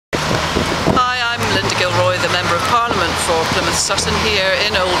for Plymouth Sutton here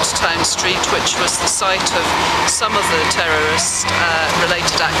in Old Town Street, which was the site of some of the terrorist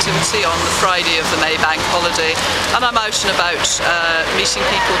related activity on the Friday of the May bank holiday. And I'm out and about meeting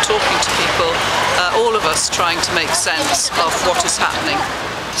people, talking to people, all of us trying to make sense of what is happening.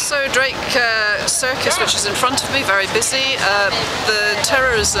 So Drake Circus, which is in front of me, very busy. The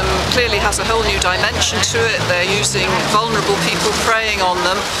terrorism clearly has a whole new dimension to it. They're using vulnerable people, preying on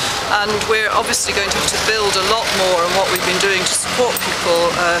them, and we're obviously going to have to build a lot more on what we've been doing to support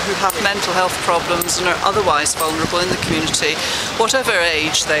people who have mental health problems and are otherwise vulnerable in the community, whatever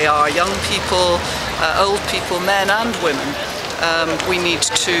age they are, young people, old people, men and women. We need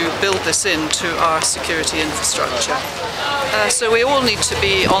to build this into our security infrastructure. So we all need to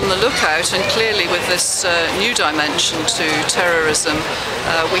be on the lookout, and clearly with this new dimension to terrorism,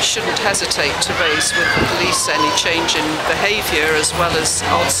 we shouldn't hesitate to raise with the police any change in behaviour as well as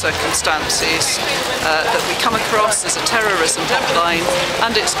odd circumstances that we come across. There's a terrorism hotline,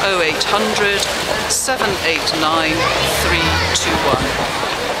 and it's 0800 789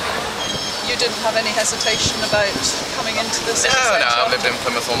 321. You didn't have any hesitation about coming into this? No, I've lived in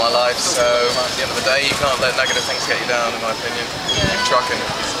Plymouth all my life, so at the end of the day you can't let negative things get you down, in my opinion. Yeah. Keep trucking.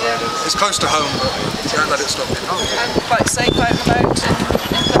 It's close to home, but you can't let it stop you. And quite safe out and about in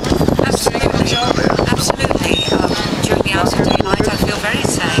Plymouth? Absolutely. Absolutely. During the hours of daylight I feel very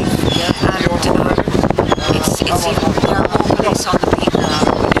safe, and it's even, there are more police on the beat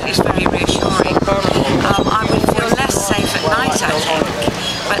now, which is very reassuring. I would feel less safe at night, I think.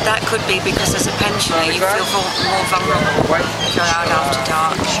 But that could be because as a pensioner you feel more vulnerable if you're out after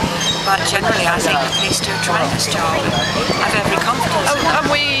dark. But generally I think the police do a tremendous job. I have every confidence in them. And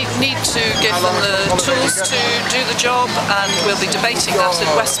we need to give them the tools to do the job, and we'll be debating that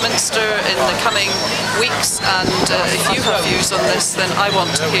at Westminster in the coming weeks. And if you have views on this, then I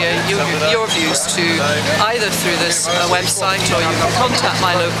want to hear your views too, either through this website, or you can contact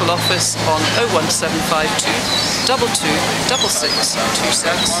my local office on 01752 22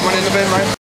 6626. One in the bin, mate.